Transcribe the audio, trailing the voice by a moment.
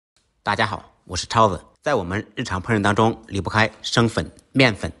大家好，我是超子。在我们日常烹饪当中，离不开生粉、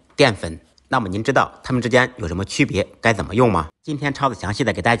面粉、淀粉。那么您知道它们之间有什么区别，该怎么用吗？今天超子详细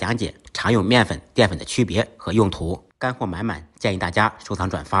的给大家讲解常用面粉、淀粉的区别和用途，干货满满，建议大家收藏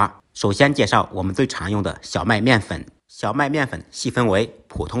转发。首先介绍我们最常用的小麦面粉。小麦面粉细分为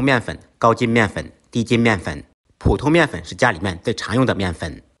普通面粉、高筋面粉、低筋面粉。普通面粉是家里面最常用的面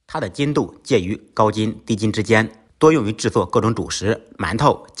粉，它的筋度介于高筋、低筋之间，多用于制作各种主食、馒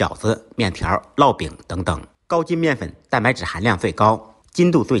头、饺子、面条、烙饼等等。高筋面粉蛋白质含量最高，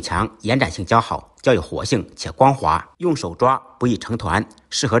筋度最强，延展性较好，较有活性且光滑，用手抓不易成团，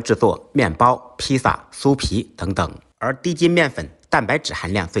适合制作面包、披萨、酥皮等等。而低筋面粉蛋白质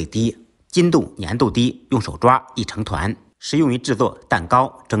含量最低，筋度粘度低，用手抓易成团，适用于制作蛋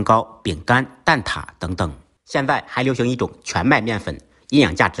糕、蒸糕、饼干、蛋挞等等。现在还流行一种全麦面粉，营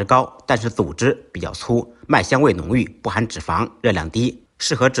养价值高，但是组织比较粗，麦香味浓郁，不含脂肪，热量低，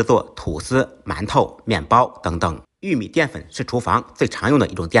适合制作吐司、馒头、面包等等。玉米淀粉是厨房最常用的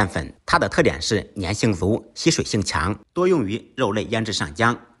一种淀粉，它的特点是粘性足、吸水性强，多用于肉类腌制上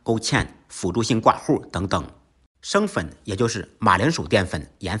浆、勾芡、辅助性挂糊等等。生粉也就是马铃薯淀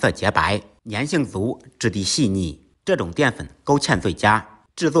粉，颜色洁白，粘性足，质地细腻，这种淀粉勾芡最佳，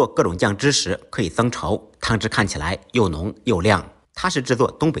制作各种酱汁时可以增稠，汤汁看起来又浓又亮。它是制作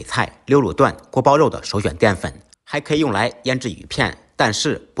东北菜、溜肉段、锅包肉的首选淀粉，还可以用来腌制鱼片，但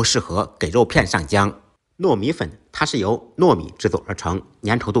是不适合给肉片上浆。糯米粉它是由糯米制作而成，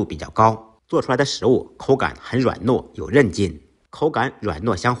粘稠度比较高，做出来的食物口感很软糯有韧劲，口感软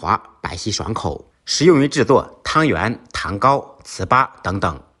糯香滑，白皙爽口，适用于制作汤圆、糖糕、糍粑等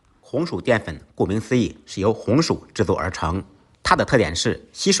等。红薯淀粉顾名思义是由红薯制作而成，它的特点是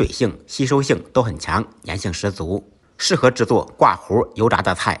吸水性、吸收性都很强，粘性十足，适合制作挂糊油炸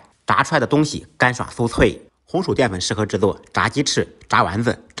的菜，炸出来的东西干爽酥脆。红薯淀粉适合制作炸鸡翅、炸丸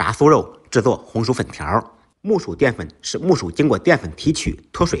子、炸酥肉，制作红薯粉条。木薯淀粉是木薯经过淀粉提取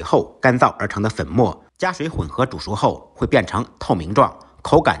脱水后干燥而成的粉末，加水混合煮熟后会变成透明状，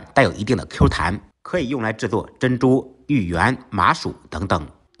口感带有一定的 Q 弹，可以用来制作珍珠、芋圆、麻薯等等。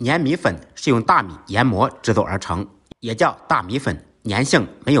粘米粉是用大米研磨制作而成，也叫大米粉，粘性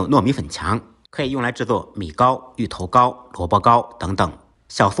没有糯米粉强，可以用来制作米糕、芋头糕、萝卜糕等等。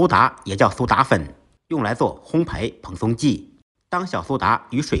小苏打也叫苏打粉，用来做烘焙蓬松剂。当小苏打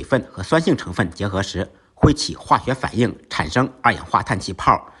与水分和酸性成分结合时，会起化学反应，产生二氧化碳气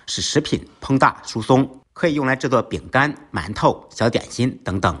泡，使食品膨大疏松，可以用来制作饼干、馒头、小点心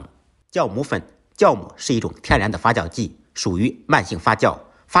等等。酵母粉，酵母是一种天然的发酵剂，属于慢性发酵，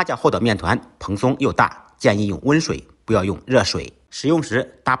发酵后的面团蓬松又大，建议用温水，不要用热水。使用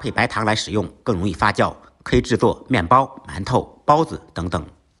时搭配白糖来使用，更容易发酵，可以制作面包、馒头、包子等等。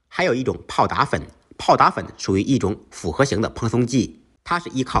还有一种泡打粉，泡打粉属于一种复合型的蓬松剂，它是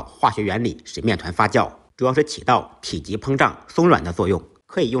依靠化学原理使面团发酵，主要是起到体积膨胀、松软的作用，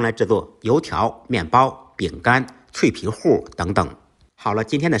可以用来制作油条、面包、饼干、脆皮糊等等。好了，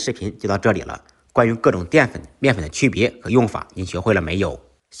今天的视频就到这里了。关于各种淀粉、面粉的区别和用法，您学会了没有？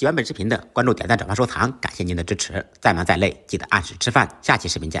喜欢本视频的关注、点赞、转发、收藏，感谢您的支持。再忙再累，记得按时吃饭。下期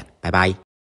视频见，拜拜。